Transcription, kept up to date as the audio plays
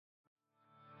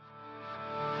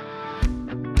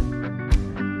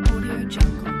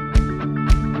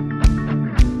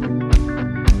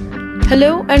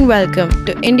Hello and welcome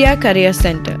to India Career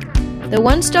Center, the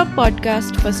one-stop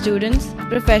podcast for students,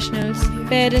 professionals,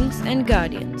 parents, and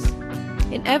guardians.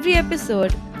 In every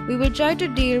episode, we will try to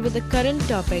deal with a current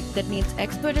topic that needs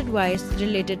expert advice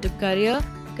related to career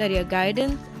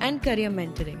guidance, and career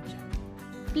mentoring.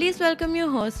 Please welcome your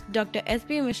host, Dr.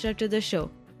 S.P. Mishra, to the show.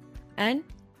 And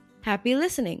happy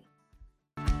listening.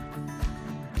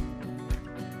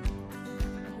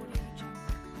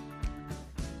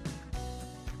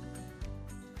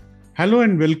 Hello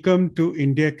and welcome to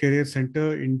India Career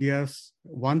Center, India's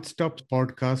one-stop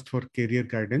podcast for career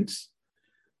guidance.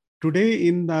 Today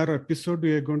in our episode,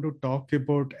 we are going to talk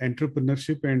about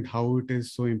entrepreneurship and how it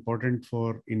is so important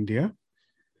for India.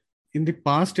 In the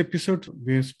past episode,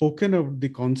 we have spoken of the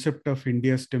concept of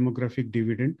India's demographic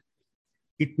dividend.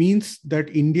 It means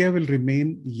that India will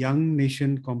remain a young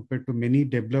nation compared to many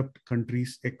developed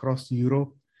countries across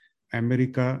Europe,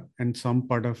 America, and some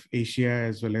part of Asia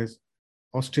as well as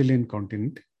Australian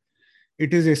continent.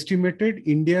 It is estimated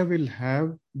India will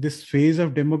have this phase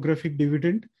of demographic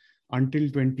dividend until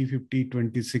 2050,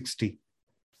 2060.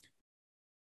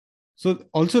 So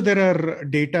also there are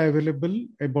data available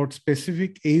about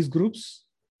specific age groups.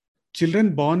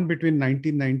 Children born between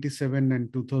 1997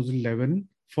 and 2011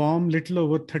 form little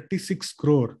over 36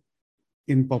 crore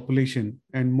in population,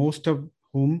 and most of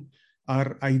whom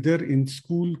are either in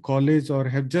school, college, or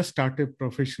have just started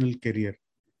professional career.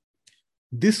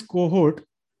 This cohort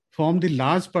formed the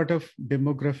large part of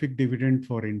demographic dividend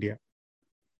for India.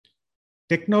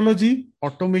 Technology,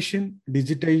 automation,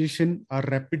 digitization are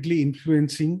rapidly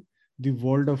influencing the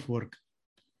world of work.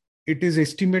 It is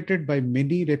estimated by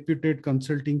many reputed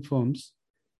consulting firms,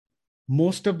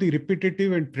 most of the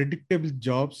repetitive and predictable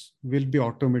jobs will be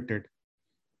automated,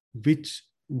 which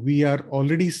we are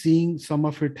already seeing some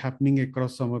of it happening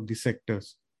across some of the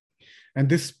sectors. And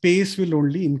this space will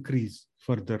only increase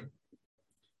further.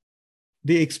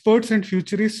 The experts and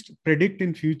futurists predict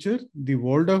in future, the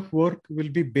world of work will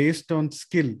be based on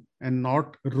skill and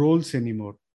not roles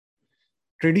anymore.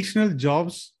 Traditional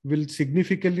jobs will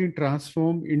significantly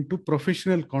transform into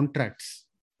professional contracts.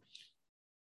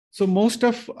 So most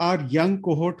of our young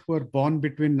cohort who are born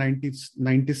between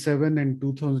 1997 and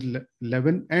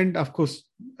 2011, and of course,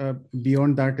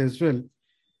 beyond that as well,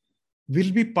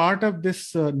 will be part of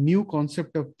this new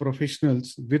concept of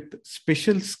professionals with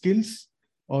special skills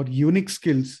or unique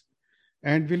skills,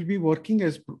 and will be working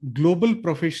as global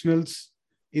professionals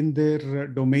in their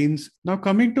domains. Now,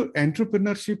 coming to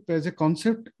entrepreneurship as a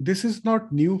concept, this is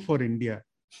not new for India.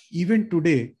 Even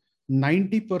today,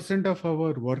 90% of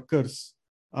our workers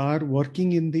are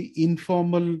working in the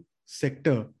informal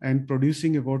sector and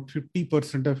producing about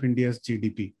 50% of India's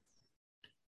GDP.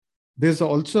 There's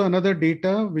also another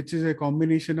data, which is a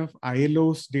combination of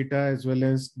ILO's data as well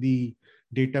as the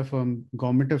data from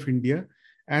Government of India.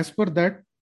 As per that,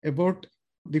 about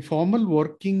the formal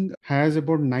working has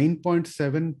about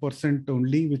 9.7%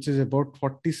 only, which is about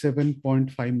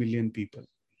 47.5 million people.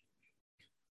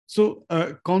 So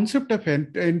concept of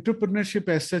entrepreneurship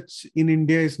as such in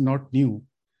India is not new.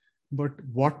 But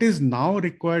what is now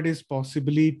required is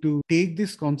possibly to take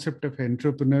this concept of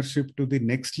entrepreneurship to the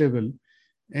next level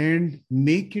and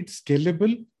make it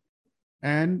scalable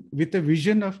and with a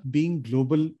vision of being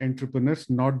global entrepreneurs,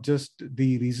 not just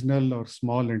the regional or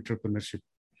small entrepreneurship.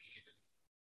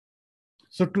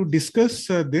 So to discuss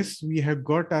this, we have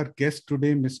got our guest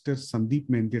today, Mr. Sandeep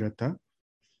Mendiratha,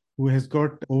 who has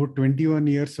got over 21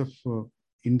 years of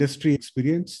industry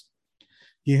experience.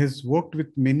 He has worked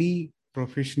with many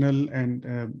professional and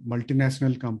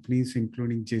multinational companies,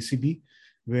 including JCB,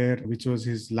 which was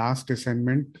his last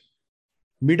assignment.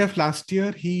 Mid of last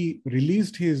year, he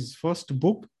released his first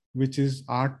book, which is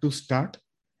Art to Start.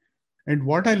 And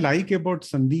what I like about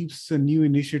Sandeep's new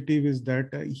initiative is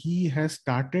that he has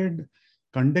started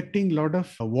conducting a lot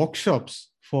of workshops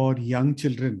for young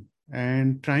children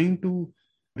and trying to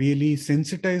really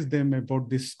sensitize them about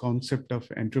this concept of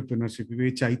entrepreneurship,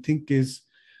 which I think is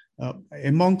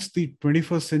amongst the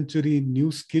 21st century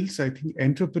new skills. I think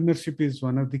entrepreneurship is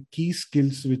one of the key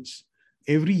skills which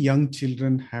every young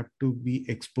children have to be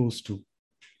exposed to.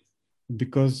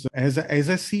 Because as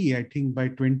I see, I think by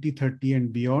 2030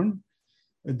 and beyond,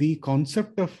 the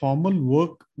concept of formal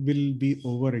work will be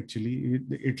over actually.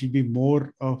 It will be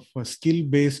more of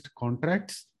skill-based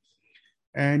contracts.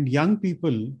 And young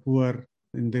people who are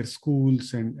in their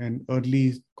schools and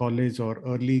early college or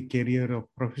early career or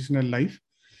professional life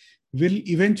will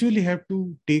eventually have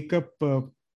to take up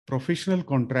professional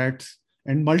contracts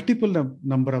and multiple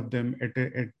number of them at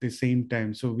the same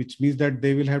time. So which means that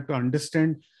they will have to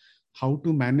understand how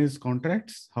to manage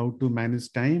contracts, how to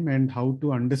manage time, and how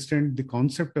to understand the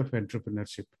concept of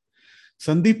entrepreneurship.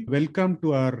 Sandeep, welcome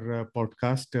to our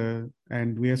podcast.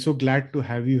 And we are so glad to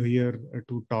have you here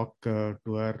to talk to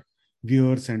our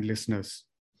viewers and listeners.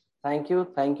 Thank you.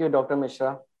 Thank you, Dr.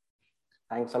 Mishra.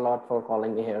 Thanks a lot for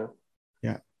calling me here.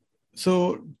 Yeah.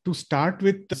 So to start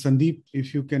with, Sandeep,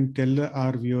 if you can tell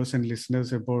our viewers and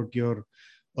listeners about your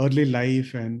early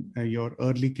life and your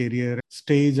early career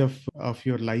stage of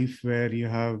your life where you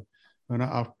have,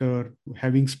 after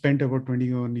having spent about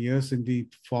 21 years in the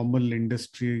formal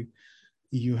industry,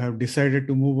 you have decided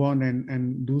to move on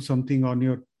and do something on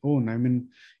your own. I mean,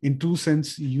 in true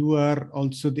sense, you are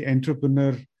also the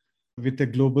entrepreneur with a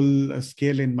global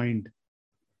scale in mind.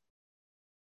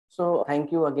 So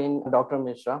thank you again, Dr.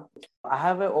 Mishra. I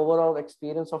have an overall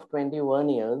experience of 21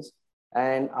 years.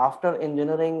 And after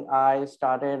engineering, I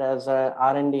started as a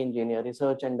R&D engineer,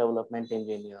 research and development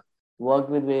engineer.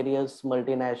 Worked with various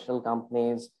multinational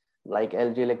companies like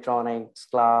LG Electronics,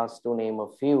 Class, to name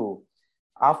a few.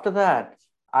 After that,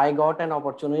 I got an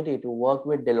opportunity to work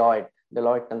with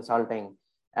Deloitte Consulting,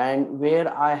 and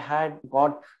where I had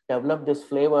got developed this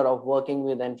flavor of working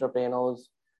with entrepreneurs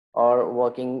or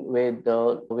working with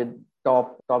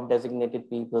top designated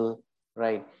people,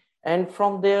 right? And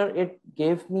from there, it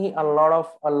gave me a lot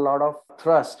of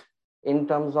thrust in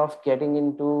terms of getting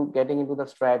into the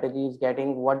strategies,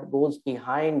 getting what goes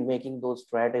behind making those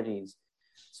strategies.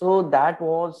 So that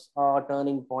was a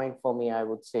turning point for me, I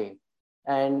would say.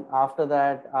 And after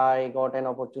that, I got an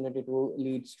opportunity to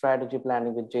lead strategy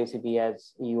planning with JCB,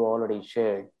 as you already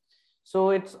shared.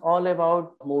 So it's all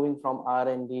about moving from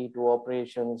R&D to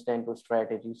operations, then to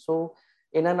strategy. So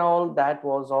in and all, that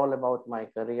was all about my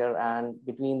career. And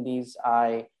between these,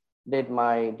 I did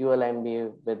my dual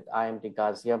MBA with IMT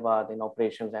Ghaziabad in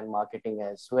operations and marketing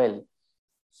as well.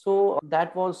 So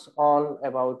that was all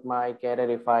about my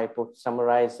career if I could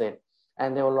summarize it.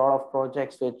 And there were a lot of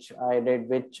projects which I did,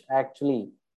 which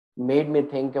actually made me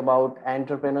think about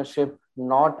entrepreneurship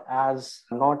not as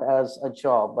a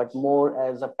job, but more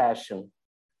as a passion.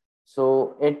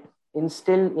 So it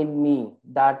instilled in me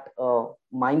that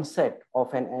mindset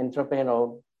of an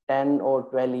entrepreneur 10 or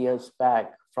 12 years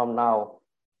back from now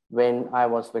when I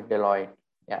was with Deloitte.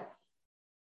 Yeah.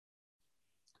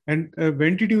 And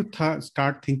when did you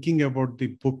start thinking about the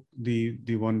book,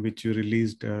 the one which you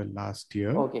released last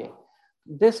year? Okay.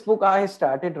 This book I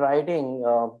started writing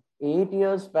 8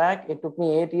 years back. It took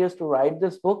me 8 years to write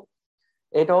this book.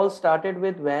 It all started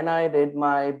with when I did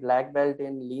my black belt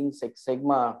in Lean Six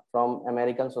Sigma from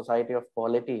American Society of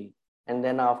Quality. And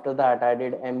then after that, I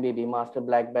did MBB, Master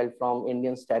Black Belt from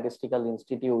Indian Statistical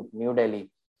Institute, New Delhi.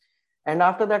 And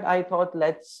after that, I thought,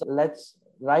 let's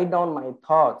write down my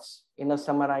thoughts in a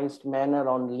summarized manner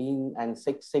on Lean and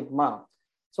Six Sigma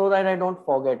so that I don't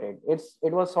forget it.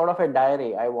 It was sort of a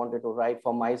diary I wanted to write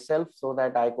for myself so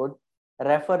that I could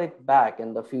refer it back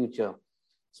in the future.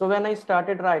 So when I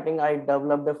started writing, I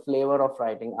developed a flavor of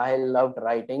writing. I loved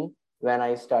writing when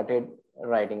I started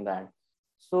writing that.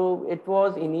 So it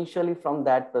was initially from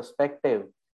that perspective.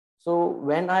 So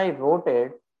when I wrote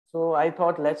it, so I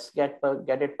thought, let's get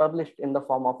it published in the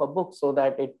form of a book so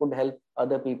that it could help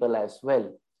other people as well.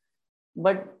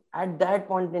 But at that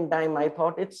point in time, I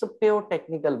thought it's a pure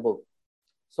technical book.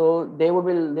 So there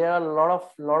are a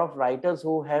lot of writers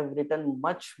who have written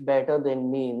much better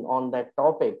than me on that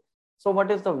topic. So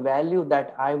what is the value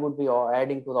that I would be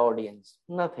adding to the audience?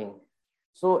 Nothing.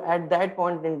 So at that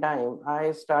point in time,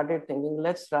 I started thinking,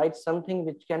 let's write something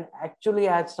which can actually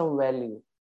add some value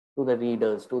to the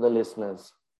readers, to the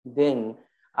listeners. Then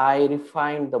I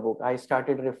refined the book. I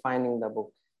started refining the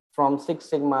book. From Six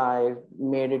Sigma, I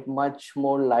made it much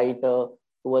more lighter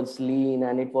towards lean,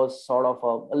 and it was sort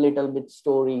of a little bit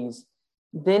stories.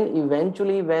 Then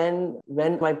eventually, when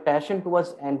my passion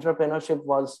towards entrepreneurship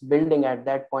was building at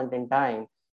that point in time,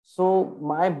 so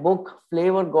my book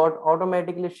flavor got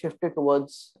automatically shifted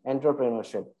towards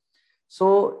entrepreneurship.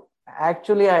 So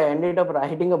actually, I ended up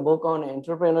writing a book on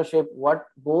entrepreneurship, what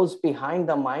goes behind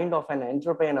the mind of an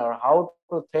entrepreneur, how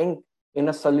to think in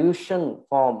a solution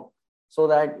form so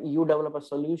that you develop a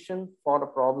solution for a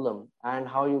problem and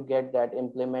how you get that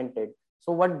implemented.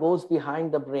 So what goes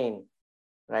behind the brain,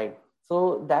 right?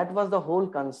 So that was the whole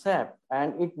concept,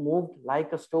 and it moved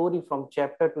like a story from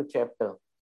chapter to chapter.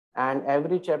 And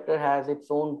every chapter has its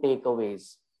own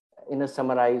takeaways in a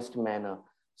summarized manner.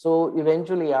 So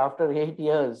eventually, after 8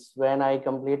 years, when I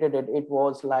completed it, it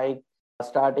was like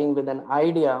starting with an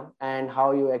idea and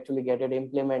how you actually get it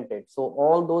implemented. So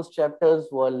all those chapters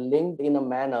were linked in a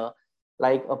manner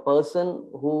like a person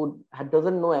who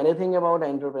doesn't know anything about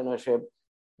entrepreneurship,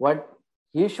 what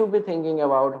he should be thinking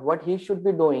about, what he should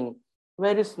be doing,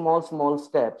 very small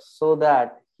steps so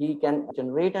that he can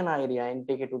generate an idea and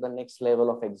take it to the next level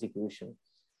of execution.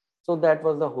 So that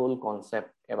was the whole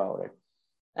concept about it.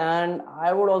 And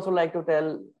I would also like to tell,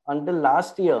 until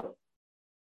last year,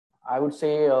 I would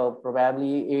say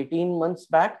probably 18 months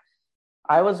back,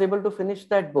 I was able to finish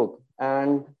that book,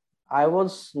 and I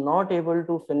was not able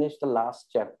to finish the last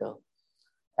chapter.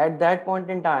 At that point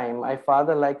in time, my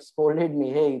father like scolded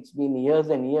me, "Hey, it's been years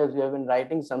and years. You have been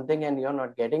writing something and you're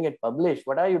not getting it published.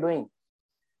 What are you doing?"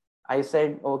 I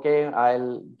said, "Okay,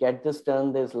 I'll get this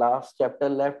done. There's last chapter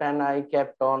left." And I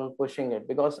kept on pushing it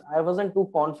because I wasn't too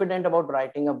confident about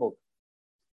writing a book.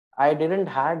 I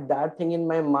didn't had that thing in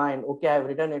my mind. Okay, I've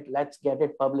written it. Let's get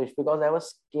it published, because I was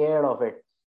scared of it,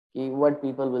 what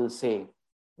people will say,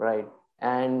 right?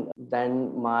 And then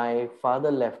my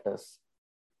father left us,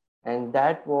 and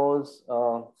that was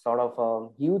sort of a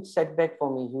huge setback for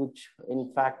me. Huge, in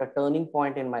fact, a turning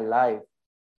point in my life.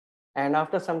 And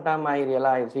after some time, I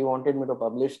realized he wanted me to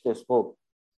publish this book.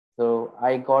 So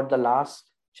I got the last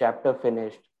chapter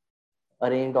finished,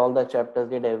 arranged all the chapters,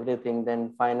 did everything, then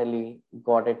finally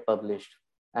got it published.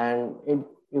 And it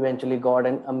eventually got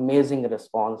an amazing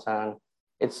response, and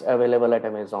it's available at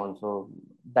Amazon. So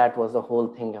that was the whole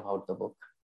thing about the book.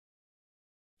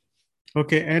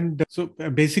 Okay, and so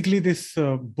basically this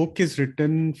book is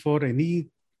written for any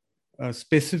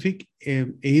specific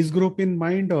age group in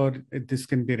mind, or this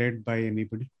can be read by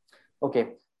anybody? Okay,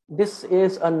 this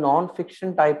is a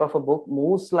non-fiction type of a book,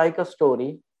 moves like a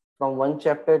story from one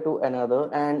chapter to another,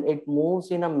 and it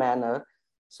moves in a manner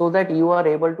so that you are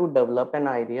able to develop an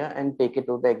idea and take it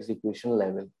to the execution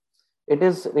level. It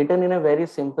is written in a very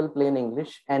simple, plain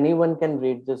English. Anyone can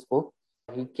read this book.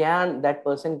 That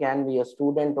person can be a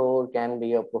student or can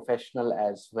be a professional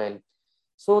as well.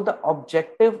 So the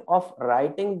objective of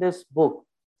writing this book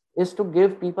is to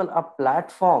give people a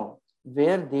platform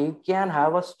where they can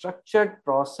have a structured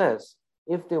process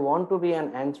if they want to be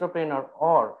an entrepreneur,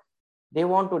 or they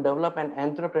want to develop an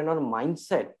entrepreneur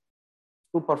mindset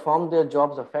to perform their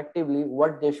jobs effectively,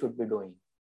 what they should be doing.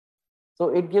 So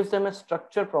it gives them a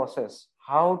structured process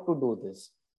how to do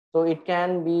this. So it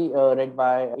can be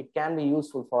it can be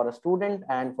useful for a student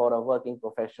and for a working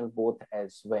professional both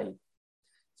as well.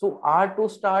 So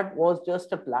R2Start was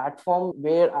just a platform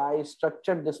where I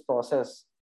structured this process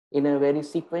in a very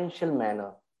sequential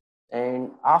manner.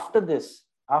 And after this,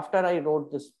 after I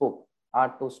wrote this book,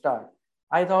 R2Start,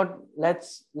 I thought,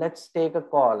 let's take a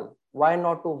call. Why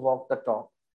not to walk the talk?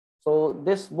 So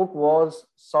this book was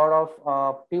sort of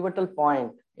a pivotal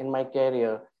point in my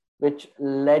career, which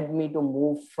led me to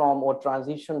move from or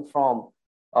transition from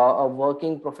a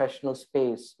working professional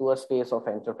space to a space of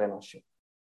entrepreneurship.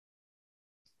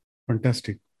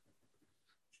 Fantastic.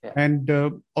 Yeah.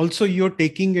 And also you're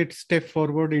taking it step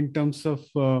forward in terms of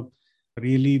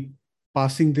really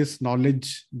passing this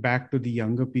knowledge back to the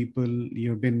younger people.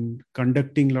 You've been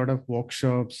conducting a lot of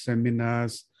workshops,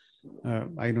 seminars.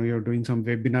 I know you're doing some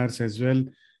webinars as well.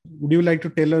 Would you like to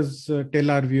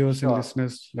tell our viewers and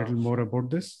listeners a little more about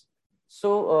this?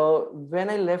 So when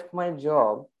I left my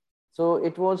job, so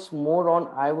it was more on,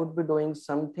 I would be doing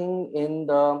something in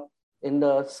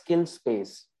the skill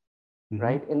space,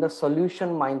 right? In the solution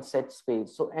mindset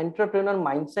space. So entrepreneur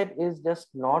mindset is just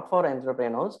not for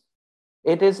entrepreneurs.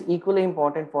 It is equally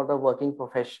important for the working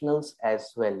professionals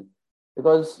as well,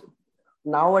 because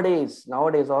nowadays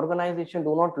organizations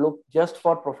do not look just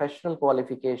for professional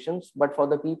qualifications, but for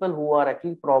the people who are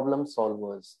actually problem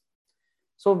solvers.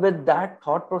 So with that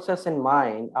thought process in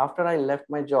mind, after I left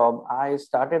my job, I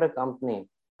started a company.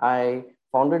 I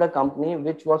founded a company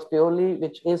which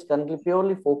is currently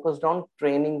purely focused on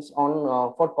trainings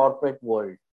for corporate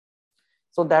world.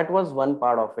 So that was one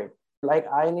part of it.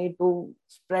 Like, I need to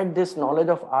spread this knowledge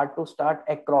of R2Start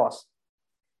across.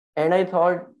 And I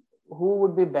thought, who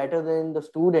would be better than the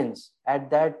students at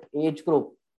that age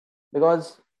group?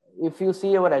 Because if you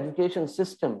see our education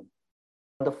system,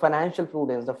 the financial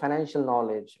prudence, the financial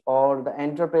knowledge, or the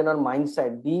entrepreneur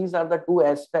mindset, these are the two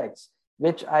aspects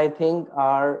which I think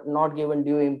are not given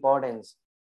due importance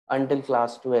until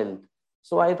class 12th.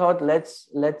 So I thought, let's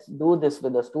do this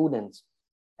with the students.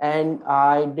 And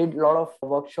I did a lot of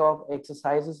workshop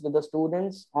exercises with the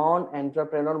students on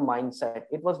entrepreneur mindset.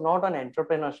 It was not on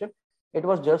entrepreneurship. It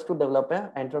was just to develop an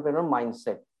entrepreneur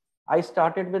mindset. I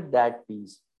started with that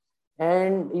piece.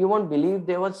 And you won't believe,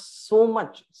 there was so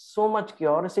much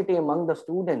curiosity among the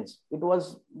students. It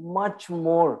was much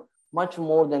more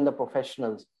than the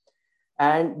professionals.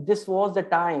 And this was the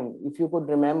time, if you could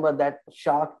remember, that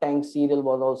Shark Tank serial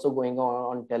was also going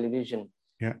on television.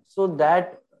 Yeah. So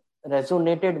that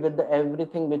resonated with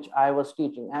everything which I was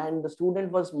teaching. And the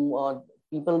student was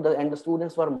the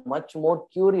students were much more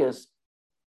curious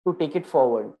to take it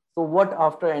forward. So what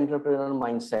after entrepreneurial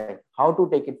mindset? How to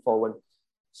take it forward?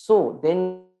 So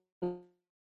then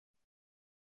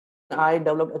I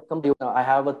developed a complete. I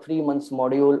have a 3 months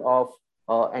module of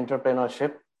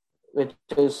entrepreneurship, which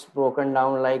is broken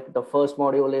down like the first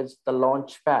module is the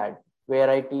launch pad, where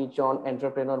I teach on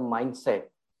entrepreneur mindset.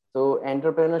 So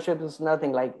entrepreneurship is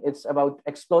nothing like it's about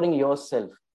exploring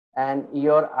yourself, and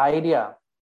your idea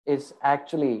is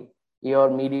actually your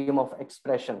medium of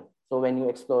expression. So when you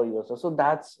explore yourself, so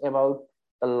that's about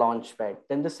the launch pad.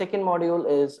 Then the second module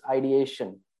is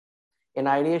ideation. In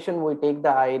ideation, we take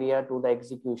the idea to the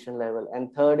execution level,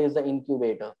 and third is the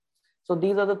incubator. So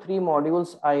these are the three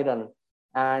modules I run,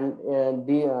 and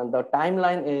the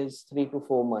timeline is 3 to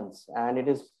 4 months, and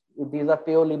these are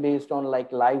purely based on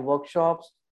like live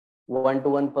workshops,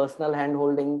 one-to-one personal hand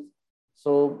holdings.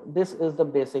 So this is the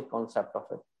basic concept of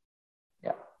it.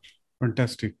 Yeah.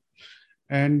 Fantastic.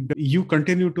 And you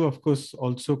continue to, of course,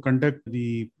 also conduct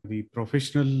the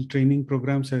professional training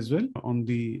programs as well on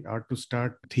the Art to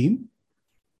Start theme.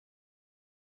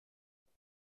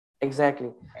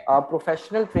 Exactly. Our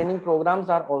professional training programs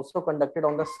are also conducted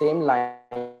on the same lines.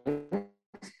 Modules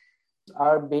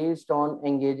are based on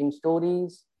engaging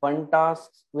stories, fun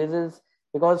tasks, quizzes,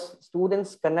 because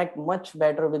students connect much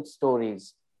better with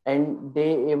stories, and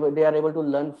they are able to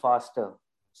learn faster.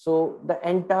 So the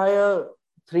entire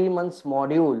 3 months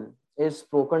module is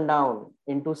broken down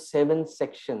into 7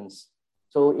 sections.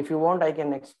 So if you want, I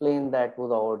can explain that to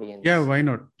the audience. Yeah, why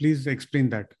not? Please explain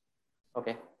that.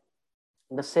 Okay.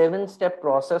 The 7-step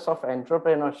process of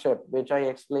entrepreneurship, which I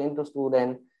explained to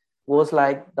students, was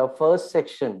like the first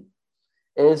section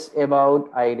is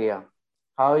about idea,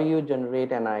 how you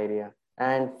generate an idea.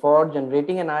 And for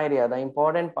generating an idea, the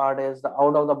important part is the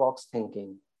out of the box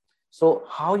thinking. So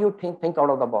how you think out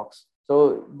of the box.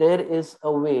 So there is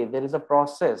a way, there is a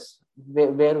process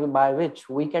by which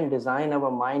we can design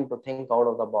our mind to think out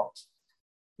of the box.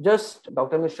 Just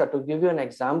Dr. Mishra, to give you an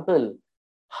example,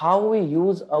 how we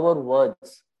use our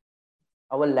words,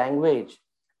 our language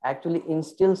actually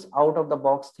instills out of the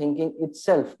box thinking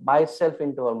itself by itself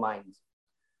into our minds.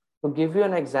 To give you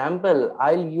an example,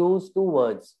 I'll use 2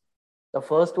 words. The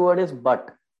first word is but.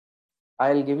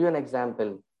 I'll give you an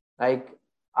example. Like,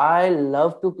 I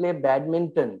love to play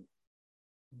badminton,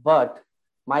 but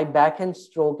my backhand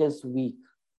stroke is weak.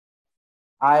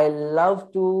 I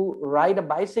love to ride a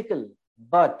bicycle,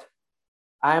 but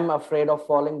I'm afraid of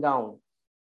falling down.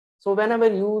 So whenever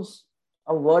you use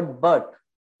a word but,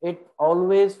 it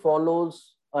always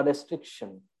follows a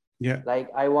restriction. Yeah. Like,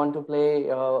 I want to play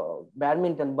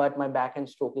badminton, but my backhand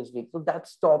stroke is weak. So that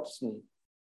stops me.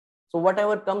 So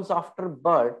whatever comes after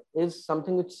but is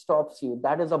something which stops you.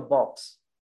 That is a box.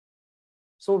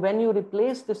 So when you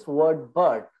replace this word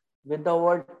but with the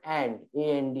word and,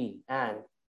 A-N-D, and,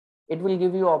 it will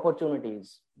give you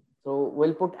opportunities. So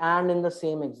we'll put and in the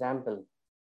same example.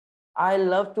 I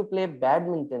love to play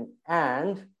badminton,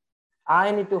 and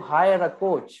I need to hire a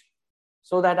coach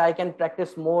so that I can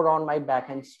practice more on my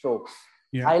backhand strokes.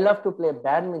 Yeah. I love to play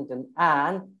badminton,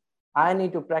 and I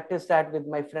need to practice that with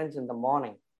my friends in the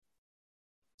morning.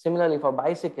 Similarly for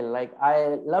bicycle, like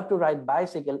I love to ride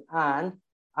bicycle, and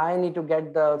I need to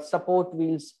get the support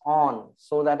wheels on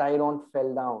so that I don't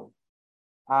fall down.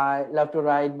 I love to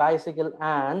ride bicycle,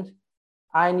 and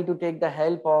I need to take the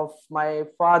help of my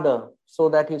father so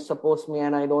that he supports me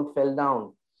and I don't fall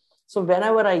down. So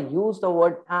whenever I use the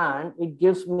word and, it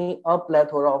gives me a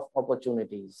plethora of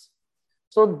opportunities.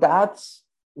 So that's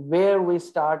where we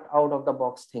start out of the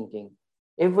box thinking.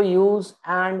 If we use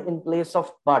and in place of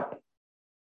but,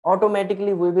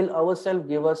 automatically we will ourselves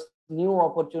give us new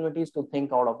opportunities to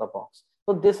think out of the box.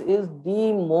 So this is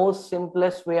the most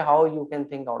simplest way how you can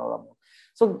think out of the box.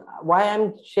 So why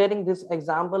I'm sharing this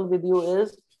example with you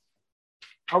is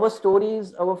our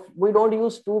stories, we don't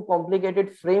use too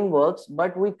complicated frameworks,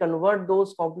 but we convert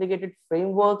those complicated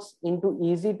frameworks into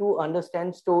easy to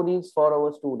understand stories for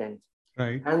our students.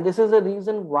 Right. And this is the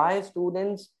reason why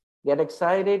students get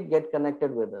excited, get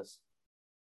connected with us.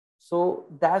 So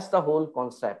that's the whole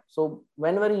concept. So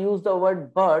whenever you use the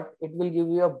word but, it will give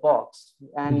you a box,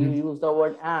 and you use the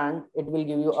word and, it will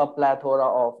give you a plethora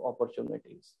of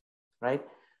opportunities, right?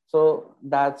 So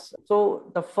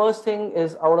the first thing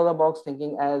is out of the box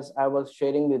thinking, as I was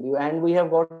sharing with you, and we have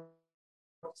got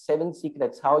 7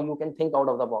 secrets how you can think out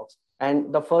of the box.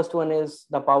 And the first one is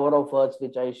the power of words,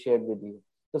 which I shared with you.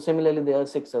 So similarly, there are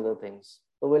 6 other things.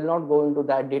 So we'll not go into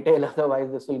that detail,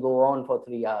 otherwise this will go on for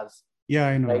 3 hours. Yeah,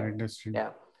 I know. Right? I understand. Yeah.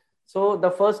 So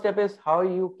the first step is how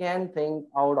you can think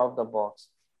out of the box,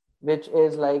 which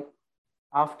is like,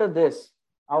 after this,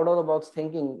 out of the box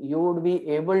thinking, you would be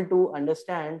able to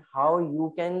understand how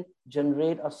you can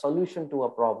generate a solution to a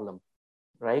problem,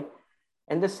 right?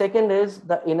 And the second is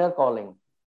the inner calling.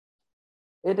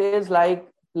 It is like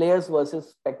players versus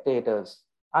spectators.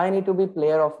 I need to be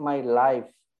player of my life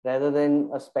rather than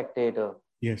a spectator.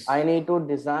 Yes. I need to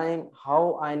design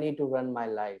how I need to run my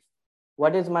life.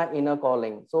 What is my inner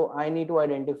calling? So I need to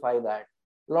identify that.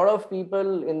 A lot of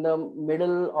people in the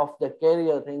middle of the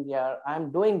career think, yeah,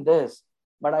 I'm doing this,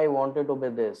 but I wanted to be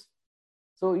this.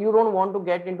 So you don't want to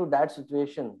get into that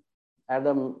situation at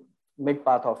the mid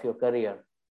path of your career.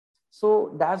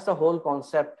 So that's the whole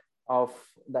concept of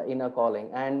the inner calling.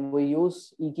 And we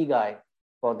use Ikigai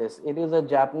for this. It is a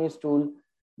Japanese tool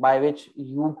by which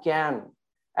you can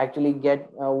actually get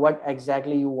what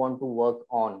exactly you want to work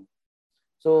on.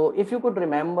 So if you could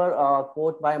remember a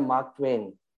quote by Mark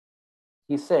Twain,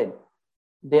 he said,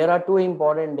 there are two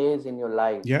important days in your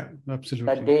life. Yeah, The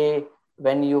absolutely. day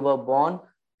when you were born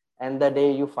and the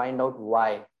day you find out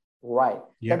why. Why?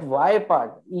 Yeah. That why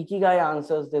part, Ikigai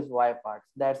answers this why part.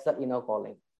 That's the inner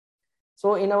calling.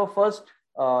 So in our first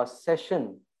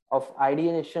session of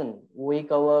ideation, we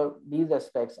cover these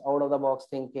aspects: out of the box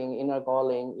thinking, inner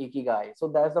calling, Ikigai. So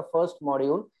that's the first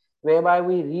module whereby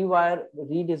we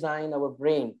redesign our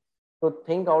brain to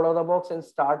think out of the box and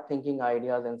start thinking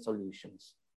ideas and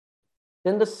solutions.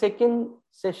 Then the second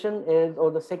session is,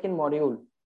 or the second module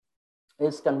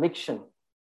is conviction.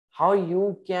 How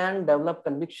you can develop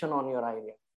conviction on your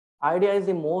idea. Idea is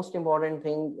the most important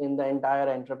thing in the entire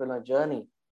entrepreneur journey.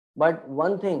 But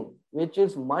one thing which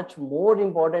is much more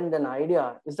important than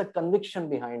idea is the conviction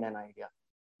behind an idea.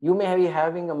 You may be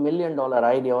having $1 million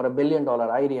idea or $1 billion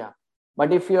idea,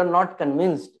 but if you're not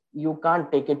convinced, you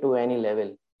can't take it to any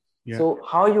level. Yeah. So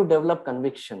how you develop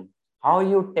conviction, how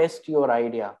you test your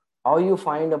idea, how you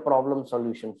find a problem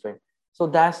solution fit. So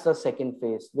that's the second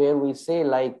phase where we say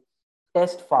like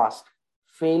test fast,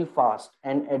 fail fast,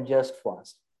 and adjust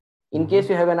fast. In case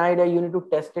you have an idea, you need to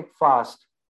test it fast.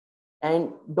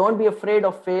 And don't be afraid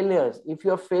of failures. If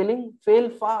you're failing, fail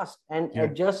fast and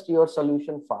adjust your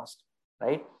solution fast,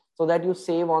 right? So that you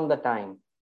save on the time.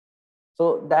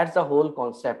 So that's the whole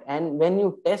concept. And when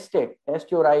you test it,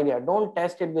 test your idea, don't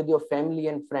test it with your family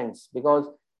and friends because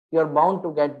you're bound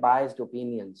to get biased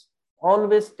opinions.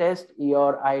 Always test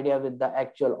your idea with the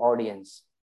actual audience.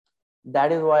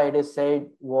 That is why it is said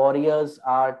warriors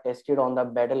are tested on the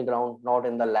battleground, not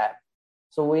in the lab.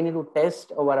 So we need to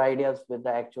test our ideas with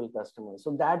the actual customers.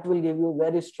 So that will give you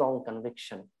very strong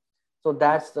conviction. So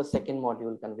that's the second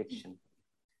module, conviction.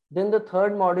 Then the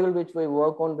third module, which we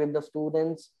work on with the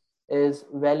students, is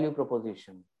value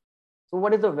proposition. So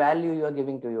what is the value you are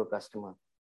giving to your customer?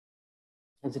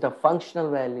 Is it a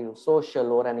functional value,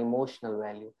 social, or an emotional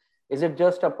value? Is it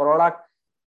just a product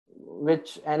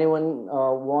which anyone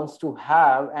wants to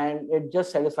have and it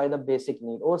just satisfies the basic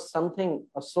need, or something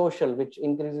a social which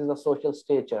increases the social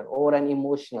stature, or an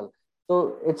emotional?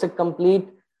 So it's a complete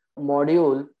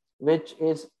module which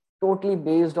is totally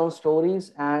based on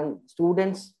stories, and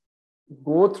students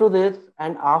go through this,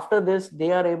 and after this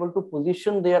they are able to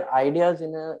position their ideas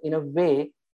in a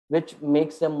way which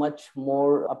makes them much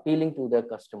more appealing to their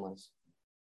customers,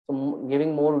 so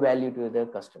giving more value to their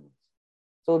customers.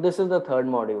 So this is the third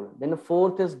module. Then the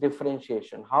fourth is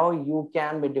differentiation, how you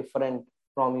can be different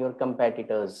from your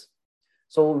competitors.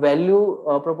 So value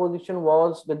proposition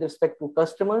was with respect to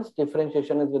customers,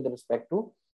 differentiation is with respect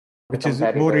to which is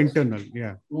more internal.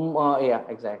 Yeah. Yeah,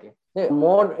 exactly.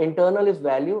 More internal is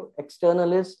value,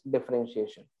 external is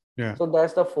differentiation. Yeah. So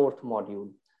that's the fourth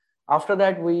module. After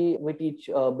that, we teach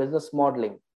business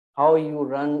modeling, how you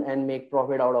run and make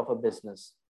profit out of a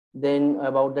business. Then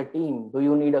about the team, do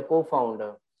you need a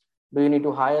co-founder? Do you need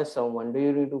to hire someone? Do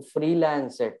you need to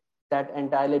freelance it? That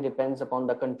entirely depends upon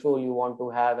the control you want to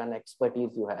have and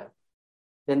expertise you have.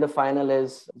 Then the final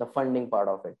is the funding part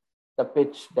of it, the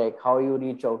pitch deck, how you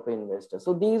reach out to investors.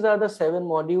 So these are the 7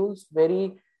 modules,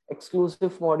 very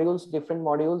exclusive modules, different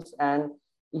modules, and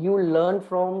you learn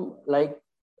from like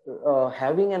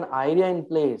having an idea in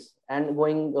place and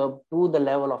going to the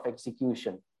level of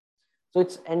execution. So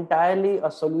it's entirely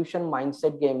a solution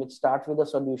mindset game. It starts with a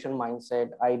solution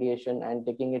mindset, ideation, and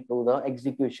taking it to the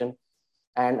execution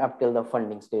and up till the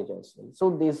funding stage as well.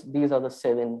 So these are the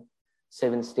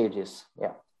seven stages.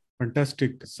 Yeah.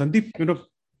 Fantastic. Sandeep,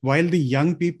 while the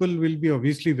young people will be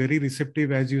obviously very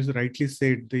receptive, as you rightly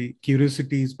said, the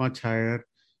curiosity is much higher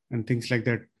and things like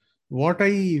that. What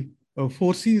I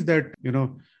foresee is that,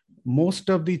 most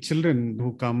of the children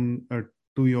who come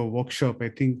to your workshop, I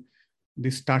think the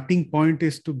starting point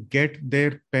is to get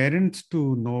their parents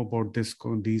to know about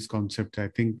these concepts. I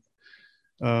think,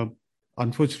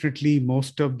 unfortunately,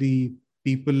 most of the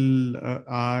people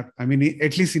are, I mean,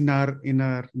 at least in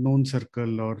our known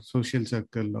circle or social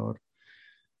circle, or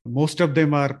most of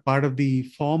them are part of the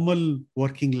formal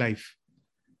working life.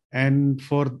 And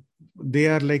they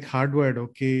are like hardwired.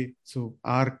 Okay, so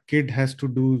our kid has to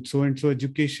do so and so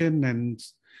education, and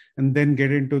then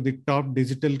get into the top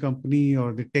digital company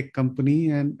or the tech company,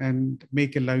 and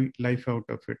make a life out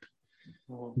of it.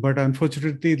 But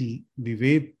unfortunately, the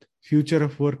way future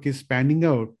of work is panning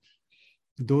out,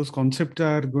 those concepts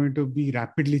are going to be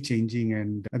rapidly changing.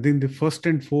 And I think the first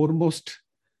and foremost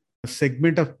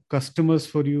segment of customers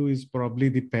for you is probably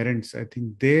the parents. I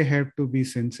think they have to be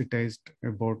sensitized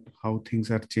about how things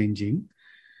are changing.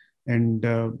 And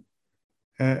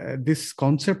this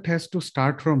concept has to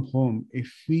start from home.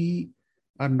 If we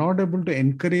are not able to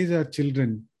encourage our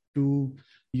children to,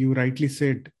 you rightly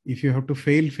said, if you have to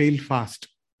fail fast,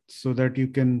 so that you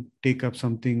can take up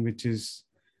something which is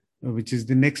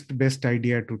the next best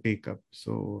idea to take up.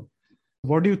 So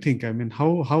what do you think? I mean,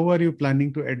 how are you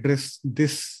planning to address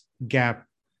this gap?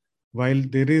 While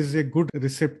there is a good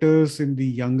receptors in the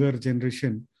younger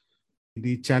generation,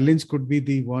 the challenge could be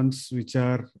the ones which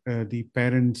are the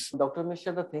parents. Dr.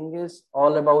 Mishra, the thing is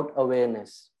all about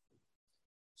awareness.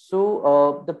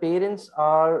 So the parents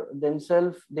are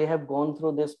themselves, they have gone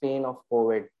through this pain of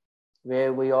COVID,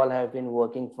 where we all have been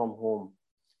working from home.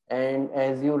 And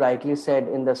as you rightly said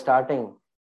in the starting,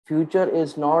 future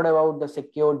is not about the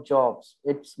secured jobs.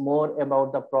 It's more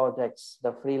about the projects,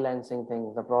 the freelancing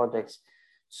things, the projects.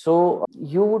 So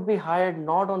you would be hired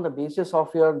not on the basis of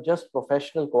your just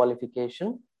professional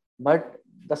qualification, but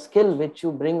the skill which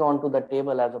you bring onto the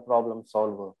table as a problem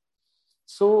solver.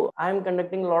 So I'm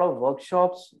conducting a lot of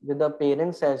workshops with the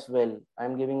parents as well.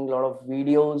 I'm giving a lot of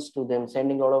videos to them,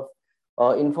 sending a lot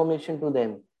of information to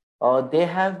them. There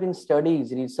have been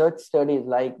studies, research studies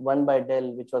like one by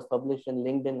Dell, which was published in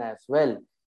LinkedIn as well,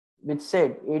 which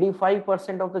said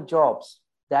 85% of the jobs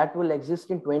that will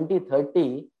exist in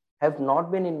 2030 have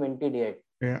not been invented yet.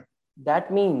 Yeah.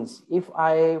 That means if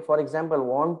I, for example,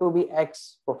 want to be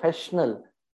X professional,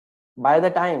 by the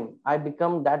time I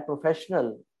become that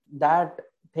professional, that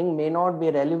thing may not be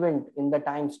relevant in the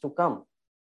times to come,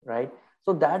 right?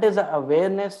 So that is an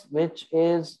awareness which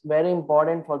is very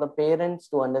important for the parents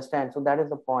to understand. So that is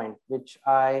the point which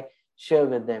I share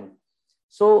with them.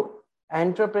 So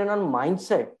entrepreneurial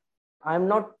mindset, I'm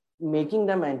not making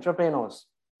them entrepreneurs.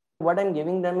 What I'm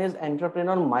giving them is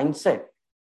entrepreneurial mindset,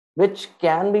 which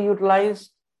can be utilized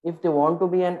if they want to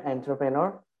be an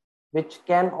entrepreneur, which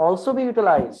can also be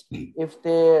utilized if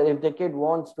the kid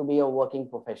wants to be a working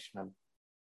professional,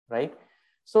 right?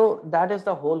 So that is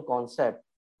the whole concept.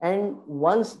 And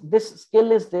once this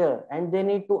skill is there, and they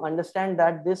need to understand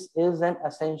that this is an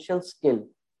essential skill.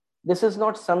 This is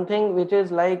not something which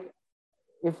is like,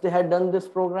 if they had done this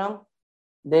program,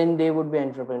 then they would be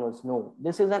entrepreneurs. No,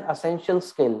 this is an essential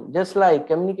skill. Just like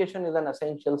communication is an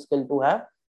essential skill to have,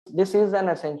 this is an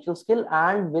essential skill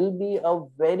and will be a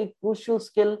very crucial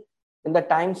skill in the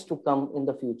times to come in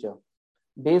the future,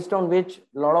 based on which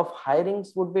a lot of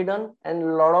hirings would be done and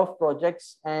a lot of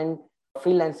projects and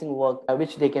freelancing work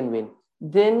which they can win.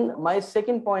 Then my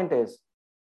second point is,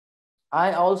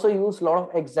 I also use a lot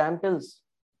of examples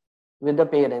with the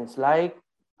parents. Like,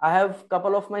 I have a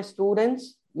couple of my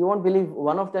students, you won't believe,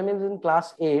 one of them is in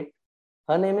class 8.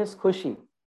 Her name is Khushi.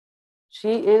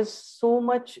 She is so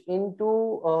much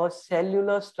into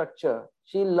cellular structure.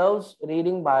 She loves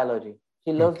reading biology.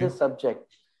 She loves this subject.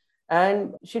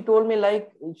 And she told me,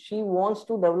 like, she wants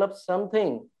to develop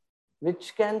something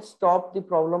which can stop the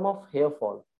problem of hair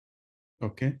fall.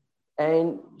 Okay.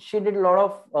 And she did a lot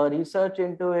of research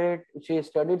into it. She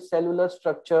studied cellular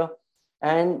structure.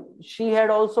 And she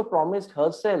had also promised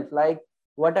herself, like,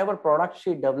 whatever product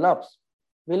she develops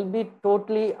will be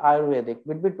totally Ayurvedic,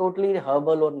 will be totally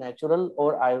herbal or natural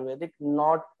or Ayurvedic,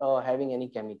 not having any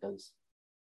chemicals.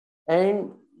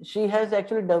 And she has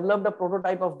actually developed a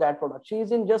prototype of that product. She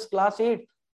is in just class 8.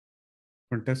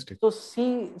 Fantastic. So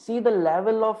see the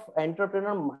level of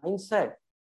entrepreneur mindset.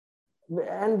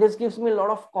 And this gives me a lot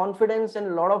of confidence and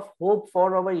a lot of hope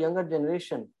for our younger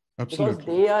generation. Absolutely. Because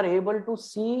they are able to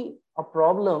see a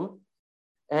problem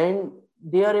and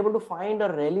they are able to find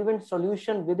a relevant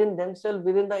solution within themselves,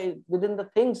 within the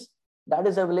things that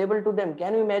is available to them.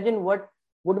 Can you imagine what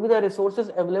would be the resources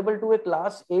available to a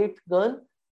class 8 girl?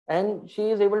 And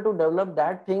she is able to develop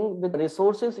that thing with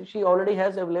resources she already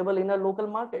has available in her local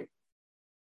market.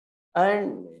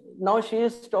 And now she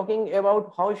is talking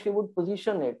about how she would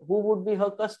position it, who would be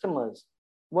her customers,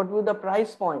 what would be the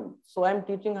price point. So I'm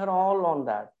teaching her all on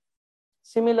that.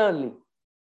 Similarly,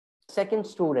 second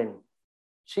student,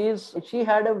 she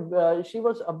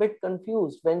was a bit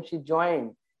confused when she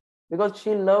joined, because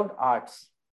she loved arts,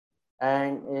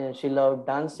 and she loved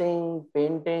dancing,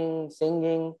 painting,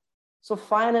 singing. So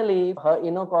finally, her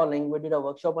inner calling, we did a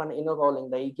workshop on inner calling,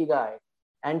 the Ikigai,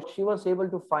 and she was able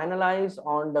to finalize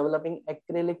on developing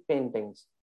acrylic paintings.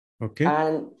 Okay.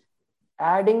 And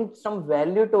adding some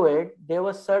value to it, there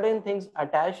were certain things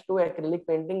attached to acrylic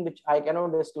painting, which I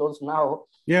cannot disclose now,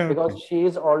 because she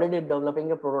is already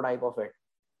developing a prototype of it.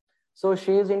 So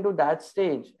she is into that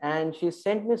stage, and she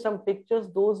sent me some pictures.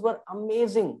 Those were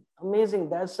amazing, amazing.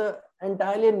 That's an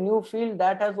entirely new field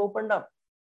that has opened up.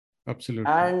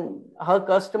 Absolutely. And her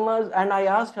customers, and I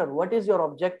asked her, what is your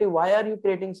objective? Why are you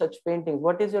creating such paintings?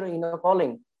 What is your inner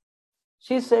calling?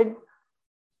 She said,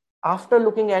 after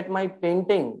looking at my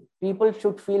painting, people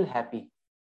should feel happy.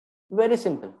 Very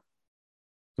simple.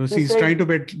 So she's trying to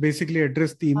basically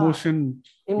address the emotional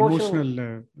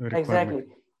requirement. Exactly.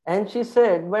 And she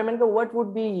said, what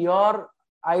would be your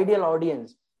ideal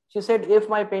audience? She said, if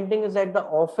my painting is at the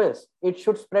office, it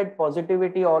should spread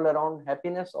positivity all around,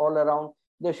 happiness all around.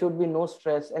 There should be no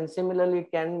stress. And similarly,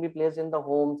 it can be placed in the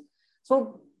homes.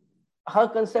 So her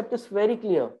concept is very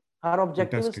clear. Her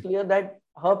objective is clear, that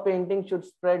her painting should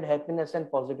spread happiness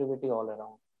and positivity all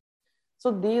around.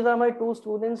 So these are my two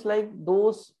students. Like,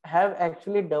 those have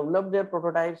actually developed their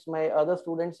prototypes. My other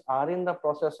students are in the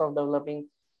process of developing.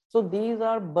 So these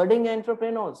are budding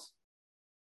entrepreneurs.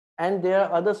 And there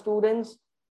are other students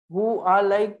who are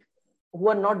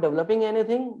not developing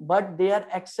anything, but they are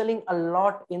excelling a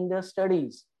lot in their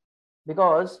studies,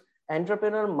 because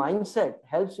entrepreneurial mindset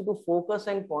helps you to focus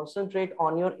and concentrate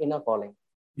on your inner calling.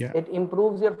 Yeah. It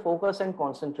improves your focus and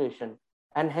concentration,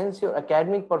 and hence your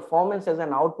academic performance as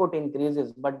an output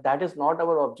increases. But that is not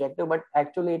our objective, but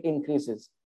actually it increases.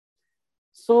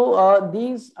 So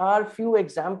these are few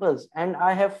examples, and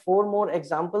I have 4 more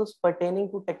examples pertaining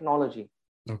to technology.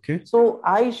 Okay. So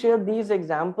I share these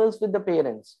examples with the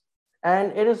parents,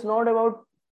 and it is not about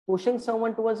pushing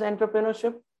someone towards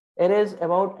entrepreneurship. It is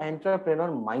about entrepreneur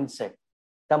mindset,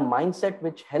 the mindset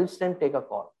which helps them take a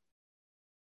call.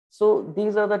 So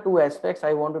these are the 2 aspects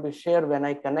I wanted to share when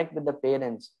I connect with the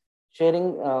parents,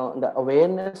 sharing the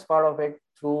awareness part of it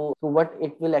through what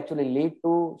it will actually lead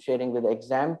to, sharing with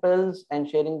examples, and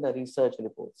sharing the research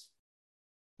reports.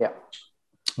 Yeah.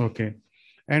 Okay.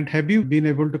 And have you been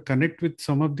able to connect with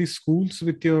some of the schools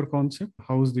with your concept?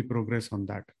 How's the progress on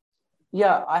that?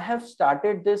 Yeah, I have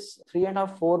started this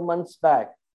 3.5, 4 months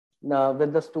back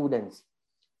with the students.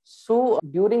 So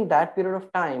during that period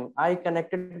of time, I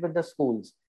connected with the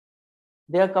schools.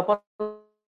 There are a couple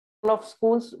of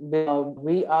schools where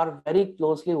we are very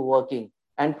closely working,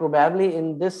 and probably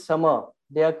in this summer,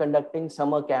 they are conducting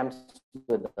summer camps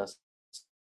with us.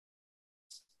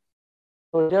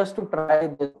 So just to try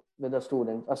this with the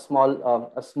students, a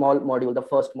small module, the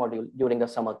first module during the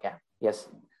summer camp. Yes.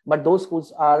 But those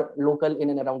schools are local in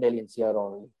and around Delhi NCR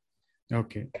only.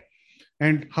 Okay.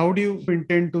 And how do you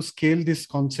intend to scale this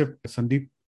concept, Sandeep?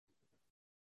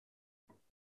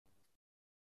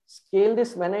 Scale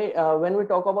this, when we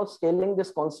talk about scaling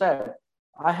this concept,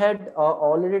 I had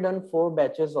already done 4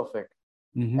 batches of it,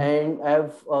 and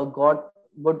I've got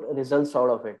good results out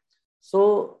of it.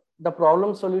 So the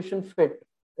problem solution fit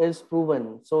is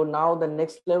proven. So now the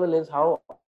next level is how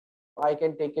I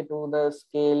can take it to the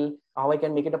scale, how I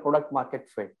can make it a product market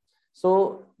fit.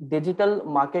 So digital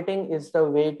marketing is the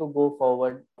way to go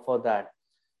forward for that.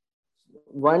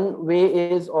 One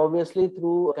way is obviously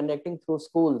through connecting through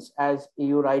schools, as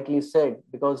you rightly said,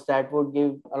 because that would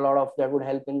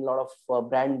help in a lot of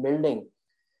brand building.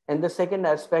 And the second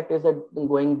aspect is that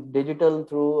going digital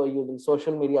through using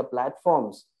social media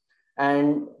platforms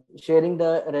and sharing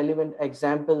the relevant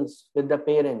examples with the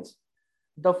parents.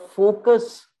 The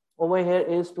focus over here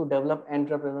is to develop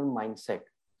entrepreneurial mindset.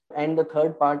 And the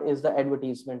third part is the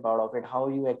advertisement part of it, how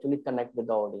you actually connect with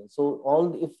the audience.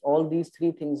 So if all these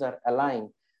 3 things are aligned,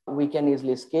 we can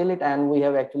easily scale it, and we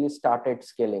have actually started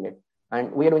scaling it. And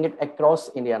we are doing it across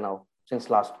India now since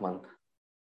last month.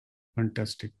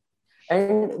 Fantastic.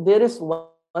 And there is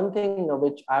one thing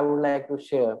which I would like to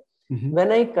share.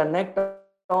 When I connect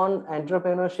on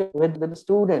entrepreneurship with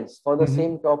students for the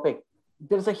same topic,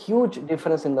 there's a huge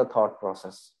difference in the thought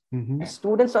process.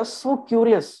 Students are so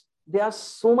curious. They are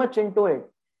so much into it.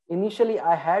 Initially,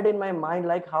 I had in my mind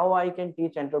how I can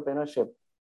teach entrepreneurship.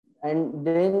 And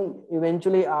then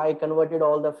eventually I converted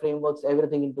all the frameworks,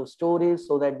 everything into stories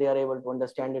so that they are able to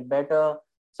understand it better.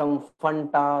 Some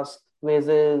fun tasks,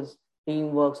 quizzes,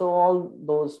 teamwork. So all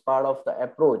those part of the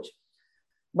approach.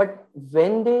 But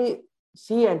when they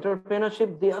see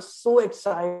entrepreneurship, they are so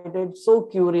excited, so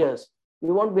curious.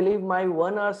 You won't believe my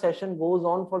 1 hour session goes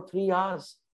on for 3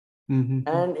 hours.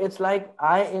 And it's like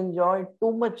I enjoy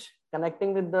too much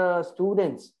connecting with the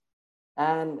students,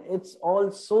 and it's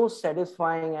all so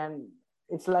satisfying. And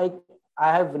it's like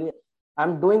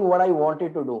I'm doing what I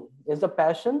wanted to do. It's the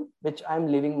passion which I'm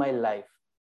living my life.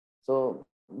 So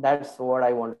that's what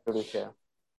I wanted to share.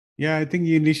 Yeah, I think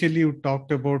initially you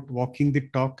talked about walking the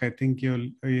talk. I think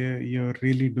you're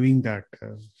really doing that.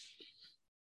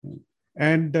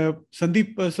 And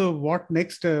Sandeep, so what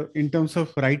next in terms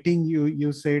of writing?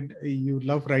 You said you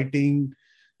love writing.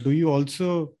 Do you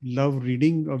also love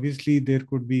reading? Obviously, there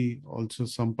could be also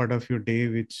some part of your day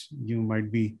which you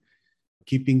might be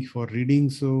keeping for reading.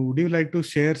 So, would you like to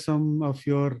share some of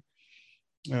your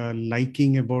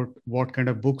liking about what kind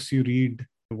of books you read?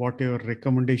 What your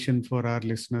recommendation for our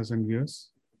listeners and viewers?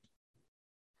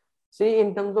 See,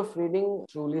 in terms of reading,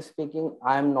 truly speaking,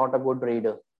 I am not a good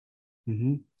reader.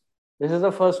 Mm-hmm. This is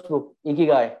the first book,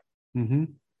 Ikigai. Mm-hmm.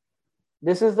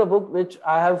 This is the book which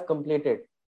I have completed,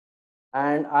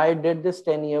 and I did this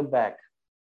 10 years back.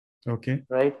 Okay.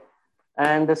 Right.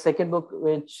 And the second book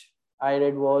which I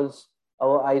read was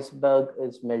Our Iceberg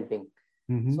is Melting.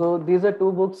 Mm-hmm. So these are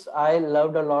two books I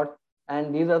loved a lot,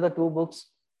 and these are the two books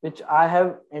which I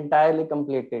have entirely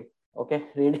completed. Okay,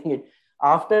 reading it.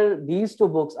 After these two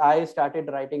books, I started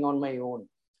writing on my own.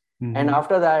 Mm-hmm. And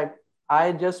after that,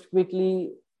 I just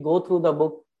quickly go through the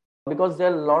book because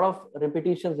there are a lot of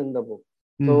repetitions in the book.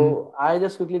 So I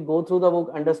just quickly go through the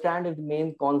book, understand the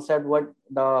main concept, what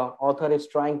the author is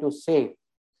trying to say.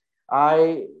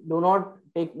 I do not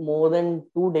take more than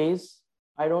 2 days.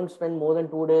 I don't spend more than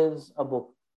 2 days a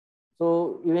book.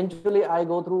 So eventually I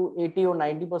go through 80 or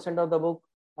 90% of the book,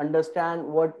 understand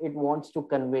what it wants to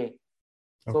convey.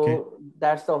 Okay. So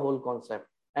that's the whole concept.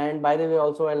 And by the way,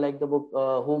 also I like the book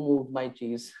Who Moved My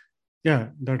Cheese. Yeah,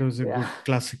 that was a Yeah. good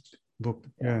classic book.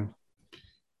 Yeah. Yeah.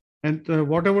 And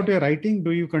what about your writing?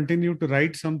 Do you continue to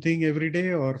write something every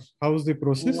day, or how's the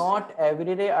process? Not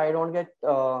every day. I don't get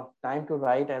time to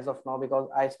write as of now because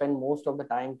I spend most of the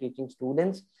time teaching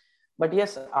students. But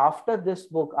yes, after this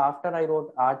book, after I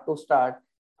wrote Art to Start,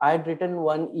 I had written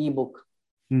one ebook.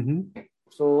 Mm-hmm.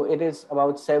 So it is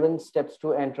about 7 steps to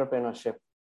entrepreneurship.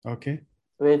 Okay.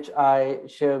 Which I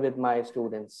share with my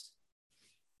students.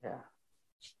 Yeah.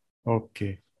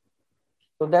 Okay.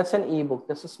 So that's an ebook.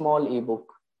 That's a small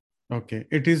ebook. Okay.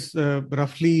 It is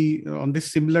roughly on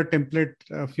this similar template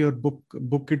of your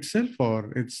book itself,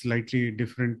 or it's slightly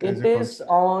different as It a is concept?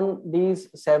 on these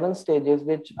 7 stages,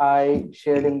 which I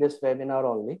shared in this webinar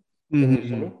only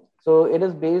initially. Mm-hmm. So it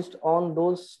is based on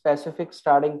those specific,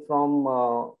 starting from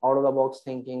out of the box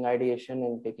thinking, ideation,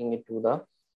 and taking it to the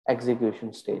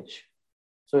execution stage.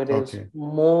 So it is Okay.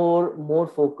 more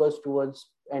focused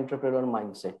towards entrepreneurial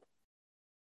mindset.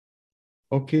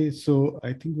 Okay, so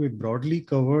I think we broadly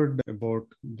covered about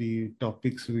the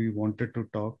topics we wanted to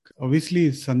talk. Obviously,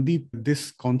 Sandeep,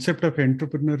 this concept of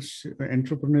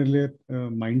entrepreneurial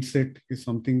mindset is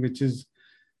something which is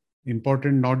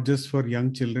important not just for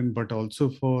young children, but also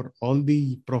for all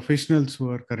the professionals who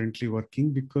are currently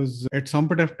working, because at some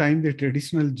point of time, the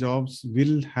traditional jobs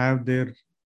will have their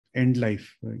end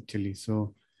life, actually.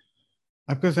 So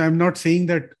of course, I'm not saying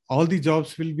that all the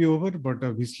jobs will be over, but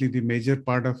obviously the major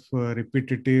part of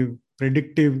repetitive,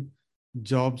 predictive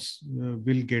jobs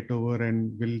will get over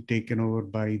and will taken over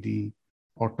by the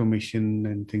automation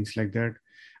and things like that.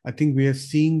 I think we are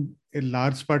seeing a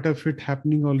large part of it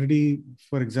happening already.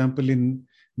 For example, in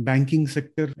banking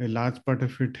sector, a large part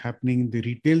of it happening in the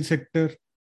retail sector.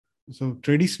 So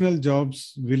traditional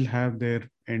jobs will have their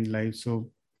end life.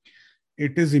 So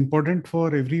it is important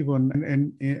for everyone.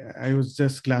 And I was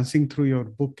just glancing through your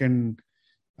book, and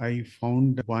I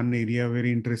found one area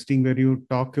very interesting where you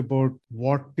talk about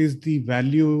what is the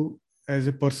value as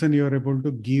a person you're able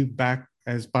to give back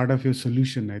as part of your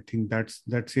solution. I think that's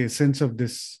the essence of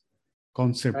this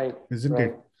concept, Right. isn't Right.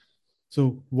 it?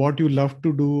 So what you love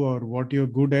to do or what you're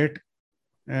good at,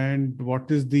 and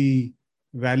what is the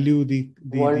value World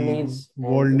the needs and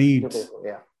world willing to pay needs. for.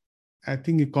 Yeah. I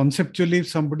think conceptually, if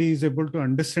somebody is able to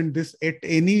understand this at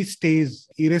any stage,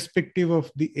 irrespective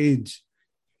of the age,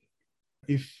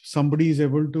 if somebody is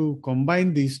able to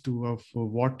combine these two of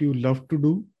what you love to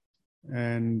do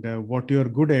and what you are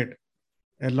good at,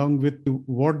 along with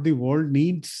what the world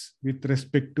needs with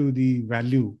respect to the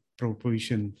value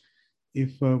proposition,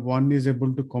 if one is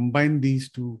able to combine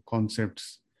these two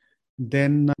concepts,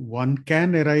 then one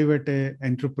can arrive at a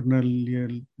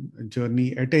entrepreneurial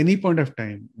journey at any point of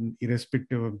time,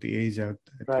 irrespective of the age. I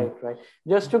think. Right, right.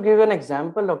 Just to give an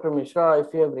example, Dr. Mishra,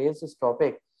 if you have raised this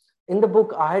topic, in the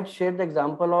book, I had shared the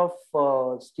example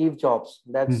of Steve Jobs.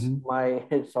 That's Mhm.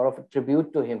 my sort of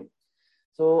tribute to him.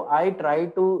 So I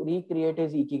tried to recreate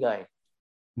his Ikigai.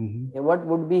 What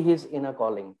would be his inner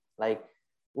calling? Like,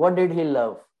 what did he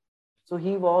love? So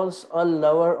he was a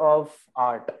lover of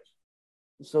art.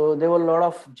 So there were a lot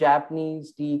of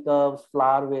Japanese teacups,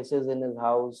 flower vases in his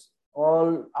house,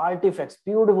 all artifacts,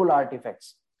 beautiful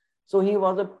artifacts. So he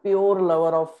was a pure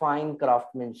lover of fine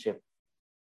craftsmanship.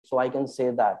 So I can say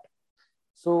that.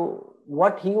 So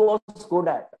what he was good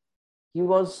at, he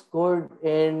was good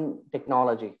in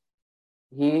technology.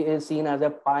 He is seen as a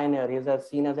pioneer. He is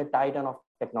seen as a titan of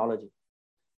technology.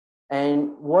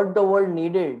 And what the world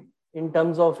needed in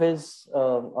terms of his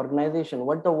organization,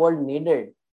 what the world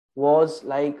needed was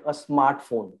like a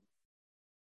smartphone.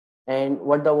 And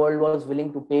what the world was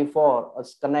willing to pay for, a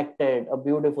connected, a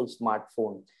beautiful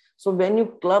smartphone. So when you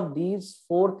club these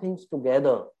four things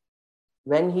together,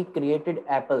 when he created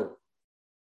Apple,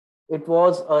 it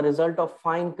was a result of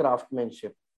fine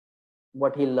craftsmanship,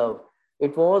 what he loved.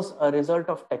 It was a result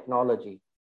of technology.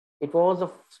 It was a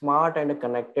smart and a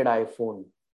connected iPhone,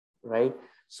 right?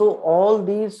 So all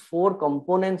these four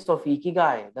components of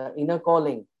Ikigai, the inner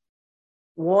calling,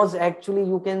 was actually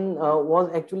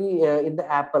in the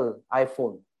Apple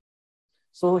iPhone.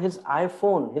 So his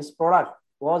iPhone, his product,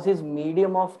 was his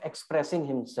medium of expressing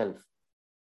himself.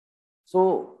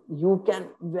 So you can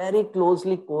very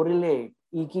closely correlate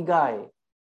Ikigai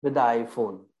with the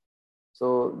iPhone.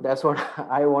 So that's what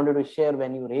I wanted to share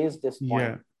when you raised this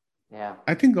point. Yeah.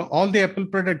 I think all the Apple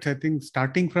products, I think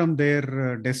starting from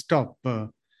their desktop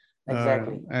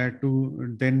Exactly.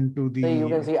 to the... So you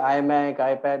can see iMac,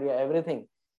 iPad, everything.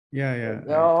 Yeah.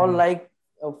 They're all like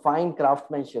a fine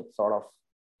craftsmanship sort of.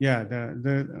 Yeah,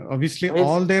 obviously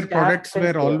all their products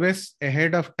were always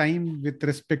ahead of time with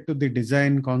respect to the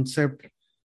design, concept,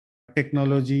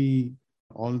 technology,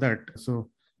 all that. So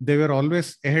they were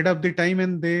always ahead of the time,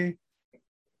 and they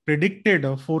predicted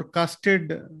or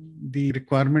forecasted the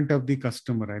requirement of the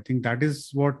customer. I think that is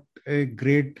what a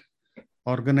great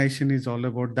organization is all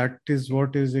about. That is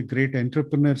what is a great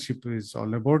entrepreneurship is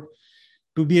all about.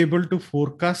 To be able to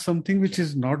forecast something which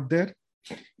is not there.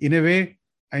 In a way,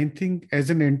 I think as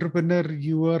an entrepreneur,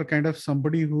 you are kind of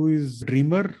somebody who is a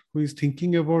dreamer, who is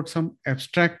thinking about some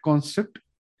abstract concept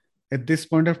at this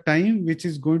point of time, which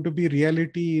is going to be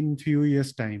reality in few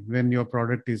years' time when your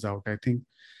product is out. I think,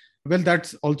 well,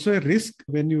 that's also a risk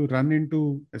when you run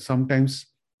into sometimes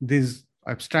these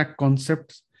abstract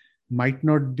concepts might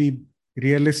not be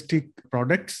realistic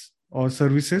products or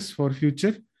services for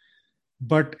future.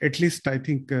 But at least I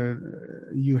think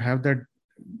you have that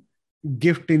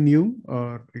gift in you,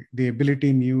 or the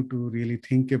ability in you to really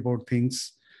think about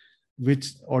things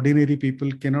which ordinary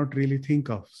people cannot really think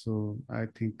of. So I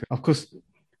think, of course,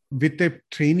 with a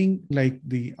training like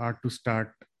the Art to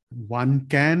Start, one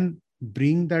can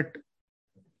bring that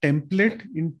template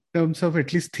in terms of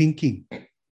at least thinking.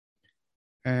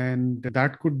 And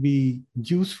that could be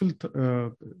useful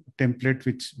template,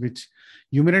 which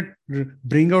you may not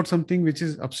bring out something which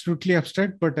is absolutely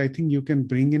abstract, but I think you can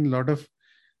bring in a lot of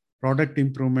product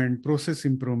improvement, process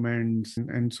improvements,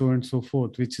 and so on and so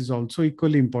forth, which is also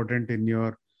equally important in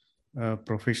your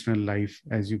professional life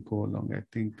as you go along, I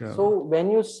think. So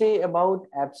when you say about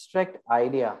abstract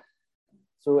idea,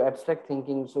 so abstract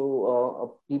thinking,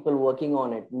 so people working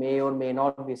on it may or may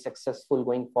not be successful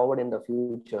going forward in the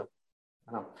future.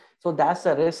 So that's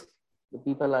a risk the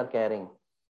people are carrying,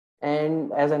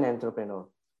 and as an entrepreneur.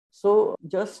 So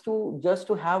just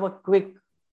to have a quick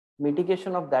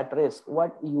mitigation of that risk,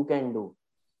 what you can do.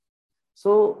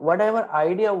 So whatever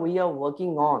idea we are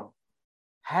working on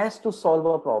has to solve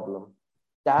a problem.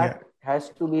 That has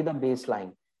to be the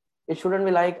baseline. It shouldn't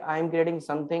be like I'm creating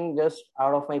something just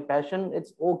out of my passion.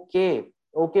 It's okay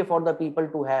for the people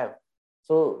to have.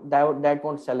 So that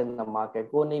won't sell in the market.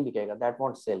 Wo nahi bikega, that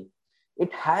won't sell.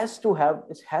 It has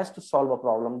to solve a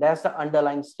problem. That's the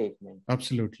underlying statement.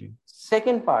 Absolutely.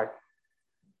 Second part,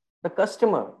 the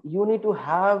customer, you need to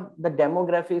have the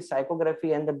demography,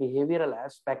 psychography, and the behavioral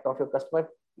aspect of your customer,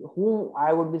 whom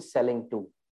I would be selling to,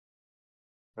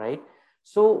 right?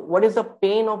 So what is the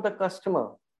pain of the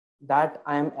customer that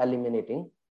I am eliminating?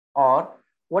 Or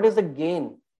what is the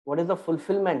gain? What is the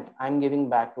fulfillment I'm giving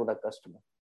back to the customer?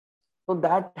 So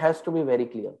that has to be very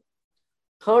clear.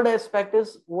 Third aspect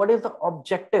is, what is the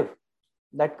objective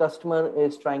that customer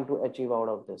is trying to achieve out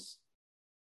of this?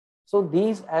 So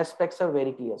these aspects are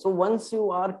very clear. So once you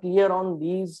are clear on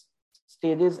these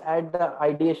stages at the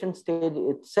ideation stage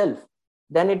itself,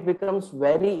 then it becomes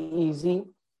very easy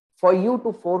for you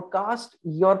to forecast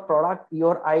your product,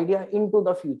 your idea into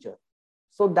the future.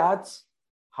 So that's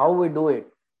how we do it.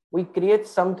 We create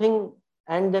something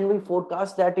and then we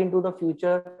forecast that into the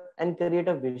future and create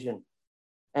a vision.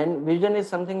 And vision is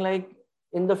something like,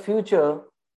 in the future,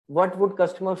 what would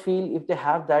customer feel if they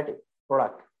have that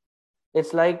product?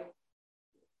 It's like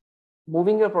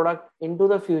moving your product into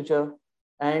the future,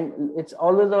 and it's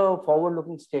always a forward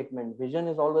looking statement. Vision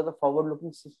is always a forward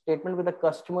looking statement with the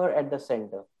customer at the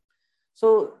center.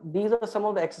 So these are some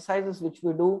of the exercises which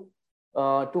we do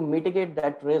to mitigate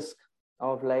that risk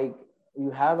of, like,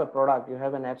 you have a product, you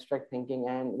have an abstract thinking,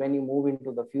 and when you move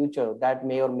into the future, that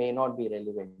may or may not be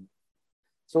relevant.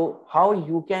 So how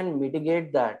you can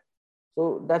mitigate that?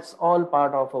 So that's all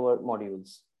part of our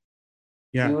modules.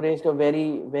 Yeah. You raised a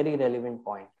very, very relevant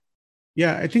point.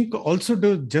 Yeah, I think also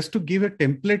just to give a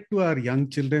template to our young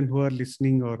children who are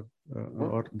listening, or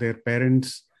their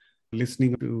parents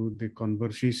listening to the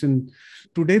conversation.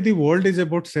 Today, the world is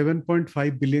about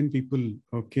 7.5 billion people.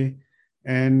 Okay.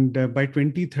 And by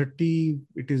 2030,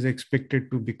 it is expected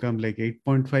to become like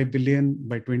 8.5 billion.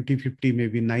 By 2050,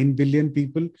 maybe 9 billion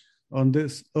people on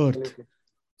this earth. Absolutely.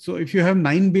 So if you have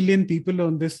 9 billion people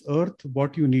on this earth,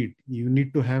 what you need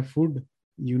to have food,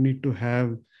 you need to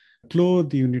have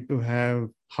clothes, you need to have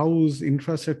house,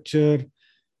 infrastructure,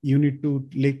 you need to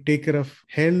take care of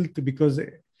health, because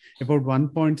about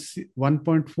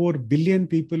 1.4 billion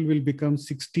people will become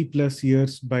 60 plus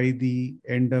years by the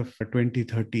end of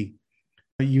 2030.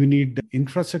 You need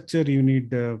infrastructure, you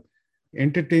need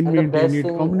entertainment, you need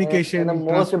communication, and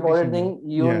the most important thing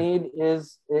you need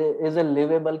is a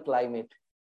livable climate.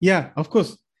 Yeah, of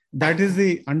course. That is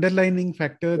the underlining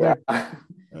factor. Yeah.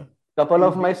 That couple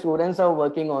of my students are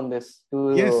working on this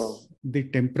too. Yes, the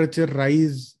temperature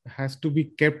rise has to be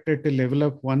kept at a level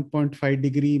of 1.5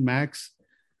 degree max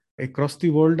across the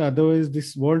world. Otherwise,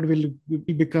 this world will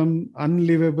become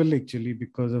unlivable actually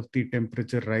because of the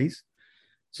temperature rise.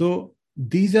 So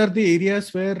these are the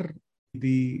areas where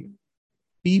the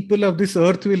people of this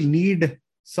earth will need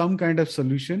some kind of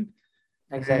solution.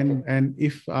 Exactly. And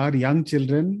if our young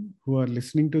children who are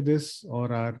listening to this,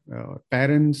 or our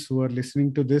parents who are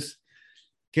listening to this,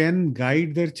 can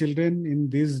guide their children in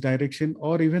this direction,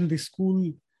 or even the school,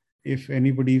 if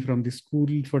anybody from the school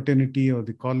fraternity or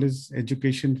the college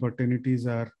education fraternities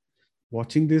are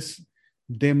watching this,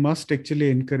 they must actually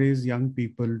encourage young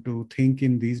people to think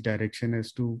in this direction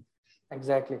as to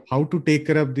exactly how to take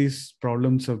care of these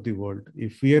problems of the world.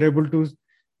 If we are able to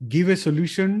give a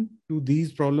solution to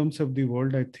these problems of the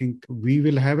world, I think we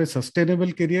will have a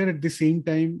sustainable career, at the same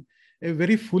time a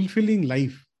very fulfilling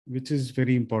life, which is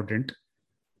very important.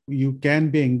 You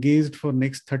can be engaged for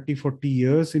next 30-40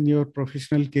 years in your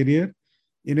professional career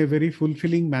in a very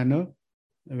fulfilling manner,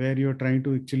 where you're trying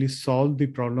to actually solve the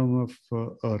problem of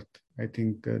earth. I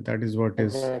think that is what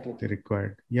exactly. is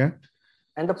required. Yeah.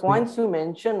 And the points you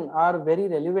mentioned are very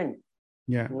relevant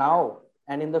now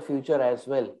and in the future as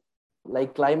well.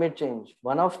 Like climate change.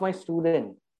 One of my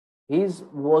students, he's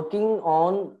working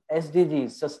on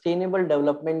SDGs, Sustainable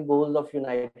Development Goals of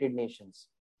United Nations.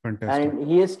 Fantastic. And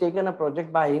he has taken a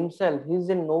project by himself. He's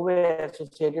in no way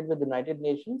associated with the United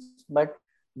Nations, but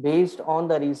based on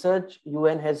the research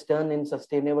UN has done in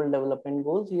Sustainable Development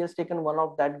Goals, he has taken one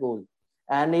of that goal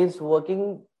and is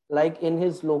working like in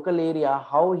his local area,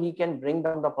 how he can bring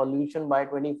down the pollution by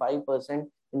 25%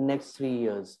 in next 3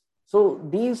 years. So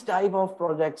these type of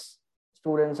projects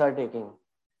students are taking.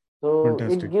 So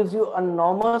Fantastic. it gives you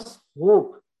enormous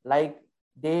hope, like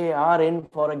they are in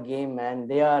for a game, man.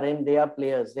 They are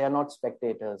players. They are not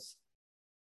spectators.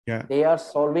 Yeah. They are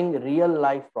solving real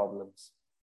life problems.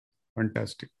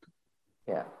 Fantastic.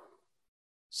 Yeah.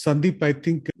 Sandeep, I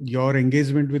think your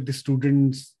engagement with the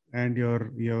students and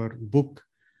your book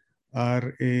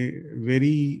are a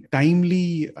very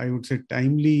timely, I would say,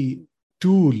 timely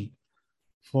tool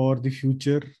for the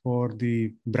future, for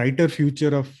the brighter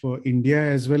future of India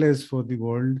as well as for the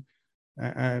world.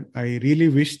 I really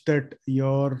wish that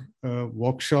your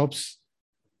workshops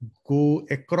go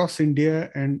across India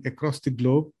and across the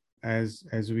globe as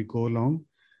we go along,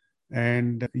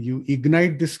 and you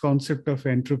ignite this concept of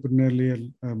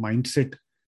entrepreneurial mindset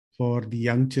for the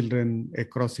young children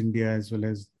across India as well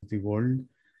as the world.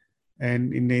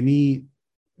 And in any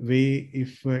way,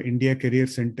 if India Career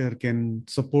Center can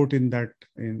support in that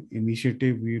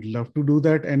initiative, we'd love to do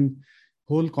that. And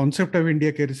whole concept of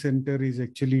India Career Center is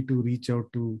actually to reach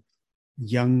out to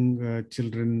young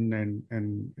children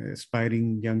and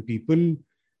aspiring young people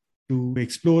to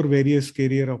explore various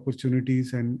career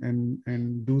opportunities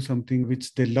and do something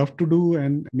which they love to do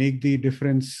and make the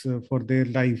difference for their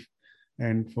life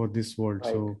and for this world.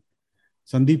 Right. So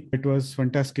Sandeep, it was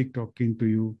fantastic talking to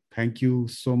you. Thank you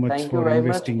so much. Thank for you very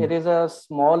investing. much. It is a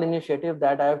small initiative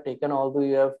that I have taken, although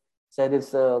you have said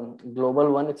it's a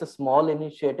global one. It's a small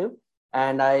initiative,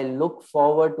 and I look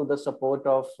forward to the support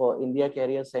of India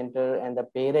Career Center and the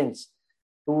parents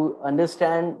to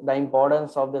understand the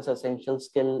importance of this essential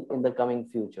skill in the coming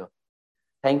future.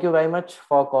 Thank you very much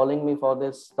for calling me for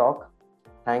this talk.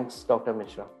 Thanks, Dr.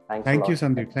 Mishra. Thanks a lot. Thank you,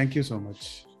 Sandeep. Thank you so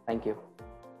much. Thank you.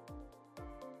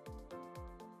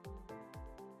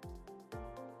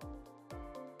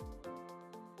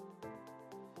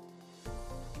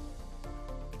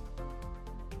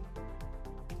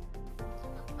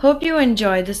 Hope you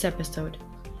enjoyed this episode.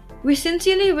 We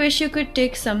sincerely wish you could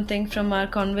take something from our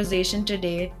conversation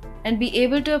today and be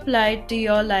able to apply it to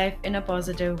your life in a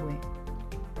positive way.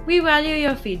 We value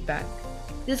your feedback.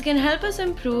 This can help us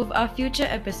improve our future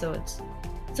episodes.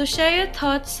 So share your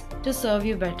thoughts to serve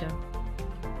you better.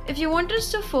 If you want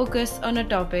us to focus on a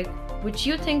topic which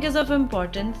you think is of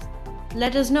importance,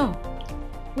 let us know.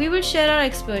 We will share our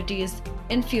expertise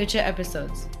in future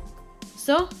episodes.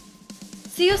 So,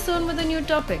 see you soon with a new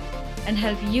topic and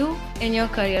help you in your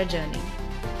career journey.